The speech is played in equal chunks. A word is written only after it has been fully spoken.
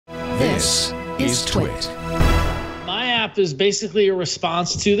This is TWiT. My app is basically a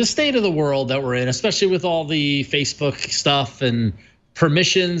response to the state of the world that we're in, especially with all the Facebook stuff and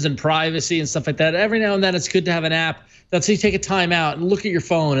permissions and privacy and stuff like that. Every now and then it's good to have an app that's so you take a time out and look at your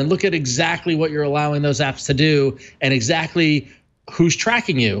phone and look at exactly what you're allowing those apps to do and exactly who's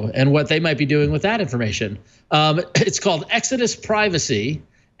tracking you and what they might be doing with that information. It's called Exodus Privacy.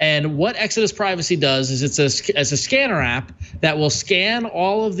 And what Exodus Privacy does is it's a scanner app that will scan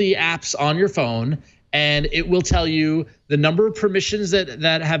all of the apps on your phone, and it will tell you the number of permissions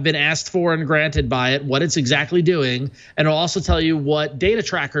that have been asked for and granted by it, what it's exactly doing, and it'll also tell you what data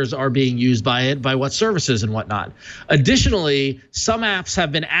trackers are being used by it, by what services and whatnot. Additionally, some apps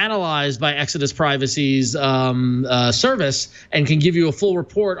have been analyzed by Exodus Privacy's service and can give you a full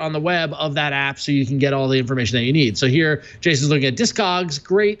report on the web of that app so you can get all the information that you need. So here, Jason's looking at Discogs,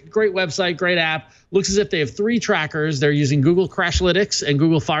 great website, great app. Looks as if they have 3 trackers. They're using Google Crashlytics and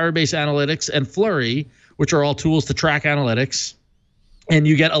Google Firebase Analytics and Flurry, which are all tools to track analytics. And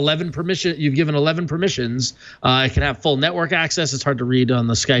you get 11 permission. You've given 11 permissions. It can have full network access. It's hard to read on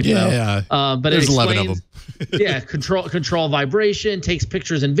the Skype though. Yeah. But there's it 11 of them. Yeah, control vibration, takes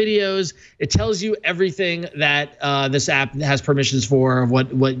pictures and videos. It tells you everything that this app has permissions for,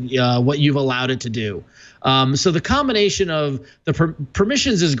 what you've allowed it to do. So the combination of the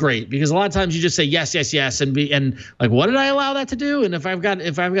permissions is great because a lot of times you just say yes, yes, yes, and like, what did I allow that to do? And if I've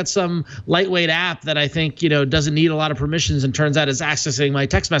got some lightweight app that I think doesn't need a lot of permissions and turns out it's accessing my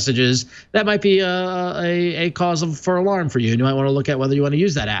text messages, that might be a cause for alarm for you. And you might want to look at whether you want to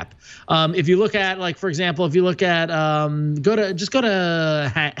use that app. If you look at, like, for example, if you look at go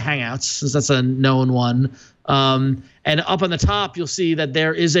to Hangouts, since that's a known one. And up on the top, you'll see that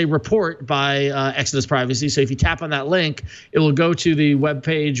there is a report by Exodus Privacy. So if you tap on that link, it will go to the web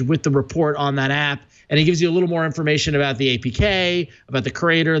page with the report on that app. And it gives you a little more information about the APK, about the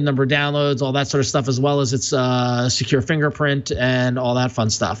creator, the number of downloads, all that sort of stuff, as well as its secure fingerprint and all that fun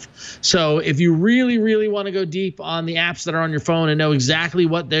stuff. So if you really, really want to go deep on the apps that are on your phone and know exactly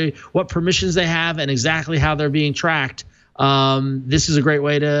what permissions they have and exactly how they're being tracked, this is a great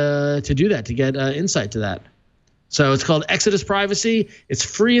way to do that, to get insight to that. So it's called Exodus Privacy. It's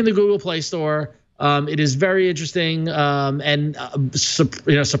free in the Google Play Store. It is very interesting, and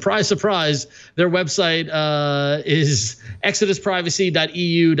surprise, surprise, their website is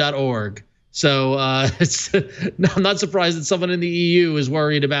exodusprivacy.eu.org. So I'm not surprised that someone in the EU is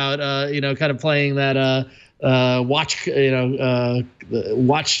worried about kind of playing that watchdog on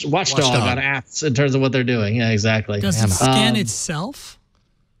apps in terms of what they're doing. Yeah, exactly. Does it scan itself?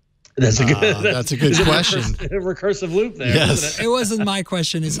 That's a good question. A recursive loop there. Yes. Isn't it? It wasn't my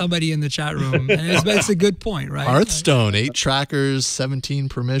question. It's somebody in the chat room. And it's a good point, right? Hearthstone, 8 trackers, 17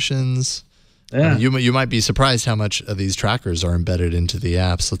 permissions. Yeah. You might be surprised how much of these trackers are embedded into the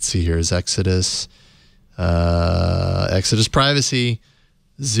apps. Let's see here. Is Exodus Privacy,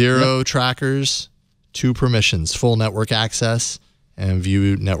 0 trackers, 2 permissions, full network access, and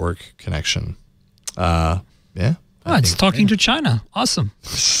view network connection. Yeah. Oh, it's talking to China. Awesome.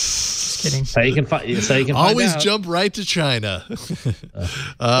 Just kidding. So you can find always out. Jump right to China.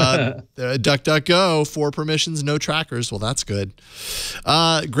 DuckDuckGo, 4 permissions, no trackers. Well, that's good.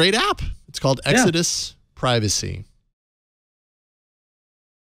 Great app. It's called Exodus Privacy.